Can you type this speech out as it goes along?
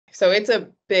So it's a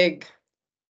big,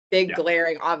 Yeah.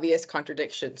 glaring, obvious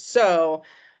contradiction. So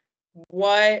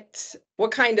what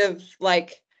kind of,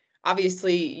 like,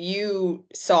 obviously you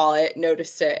saw it,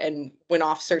 noticed it, and went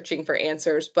off searching for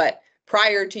answers, but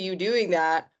prior to you doing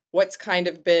that, what's kind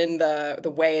of been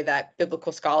the way that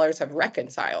biblical scholars have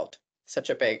reconciled such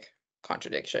a big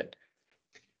contradiction?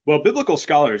 Well, biblical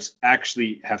scholars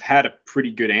actually have had a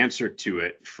pretty good answer to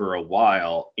it for a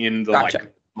while in the Gotcha.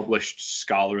 like published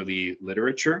scholarly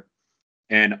literature.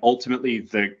 And ultimately,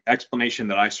 the explanation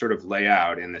that I sort of lay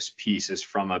out in this piece is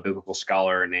from a biblical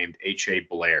scholar named H.A.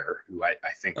 Blair, who I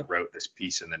think wrote this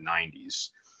piece in the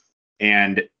 90s.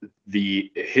 And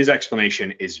his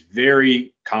explanation is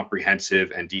very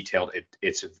comprehensive and detailed.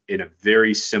 It's in a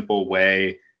very simple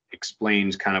way,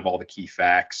 explains kind of all the key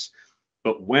facts.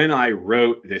 But when I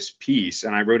wrote this piece,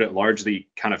 and I wrote it largely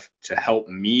kind of to help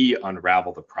me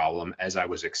unravel the problem as I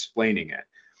was explaining it,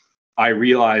 I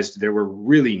realized there were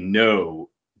really no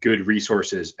good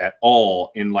resources at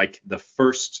all in like the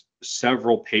first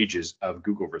several pages of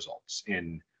Google results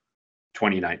in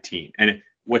 2019. And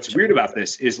what's weird about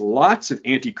this is lots of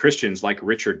anti-Christians like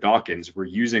Richard Dawkins were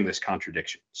using this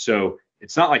contradiction. So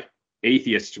it's not like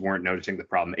atheists weren't noticing the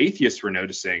problem. Atheists were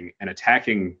noticing and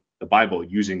attacking the Bible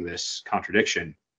using this contradiction.